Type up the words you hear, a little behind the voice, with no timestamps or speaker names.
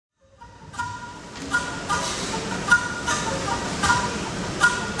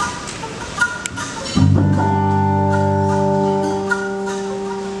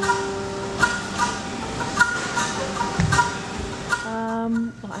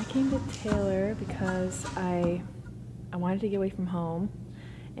I came to Taylor because I wanted to get away from home,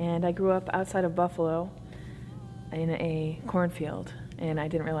 and I grew up outside of Buffalo in a cornfield, and I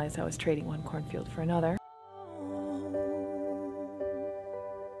didn't realize I was trading one cornfield for another.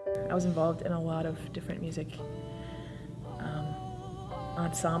 I was involved in a lot of different music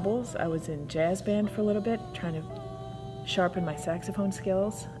ensembles. I was in jazz band for a little bit, trying to sharpen my saxophone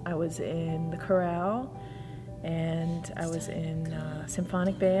skills. I was in the chorale, and I was in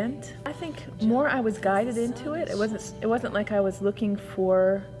symphonic band. I think more I was guided into it. It wasn't like I was looking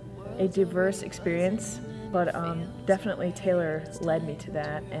for a diverse experience, but definitely Taylor led me to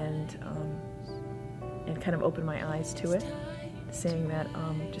that and kind of opened my eyes to it, saying that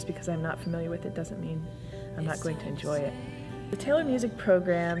just because I'm not familiar with it doesn't mean I'm not going to enjoy it. The Taylor Music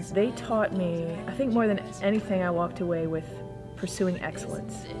Program, they taught me, I think more than anything, I walked away with pursuing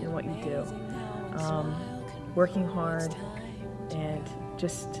excellence in what you do. Working hard and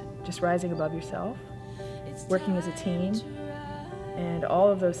just rising above yourself, working as a team, and all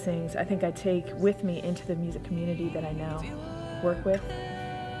of those things I think I take with me into the music community that I now work with.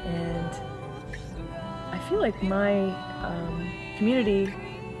 And I feel like my community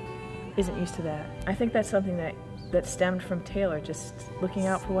isn't used to that. I think that's something that stemmed from Taylor, just looking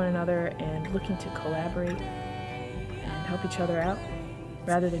out for one another and looking to collaborate and help each other out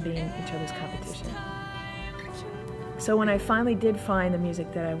rather than being each other's competition. So when I finally did find the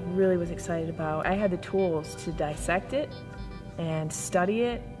music that I really was excited about, I had the tools to dissect it and study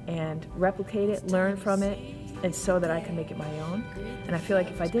it and replicate it, learn from it, and so that I could make it my own. And I feel like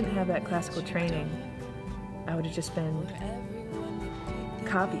if I didn't have that classical training, I would have just been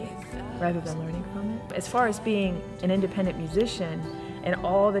copying rather than learning from it. As far as being an independent musician and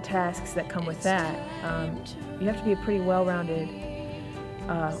all the tasks that come with that, you have to be a pretty well-rounded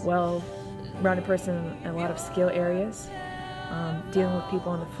person in a lot of skill areas, dealing with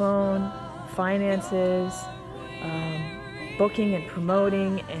people on the phone, finances, booking and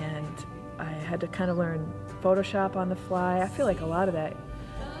promoting, and I had to kind of learn Photoshop on the fly. I feel like a lot of that,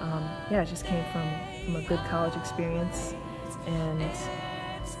 it just came from a good college experience and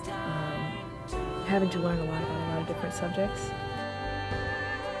having to learn a lot about a lot of different subjects.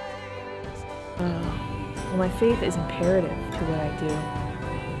 Well, my faith is imperative to what I do.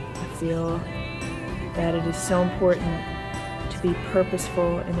 I feel that it is so important to be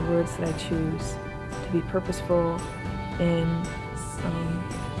purposeful in the words that I choose, to be purposeful in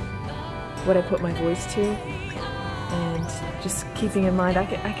what I put my voice to, and just keeping in mind I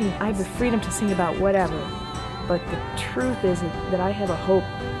have the freedom to sing about whatever, but the truth is that I have a hope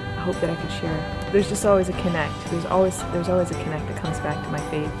that I can share. There's just always a connect. There's always a connect that comes back to my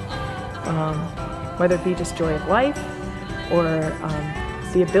faith, whether it be just joy of life or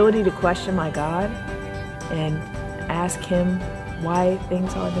the ability to question my God and ask Him why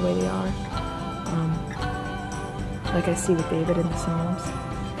things are the way they are. Like I see with David in the Psalms,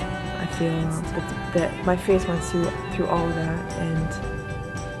 I feel that my faith runs through all of that,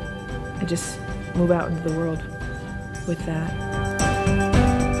 and I just move out into the world with that.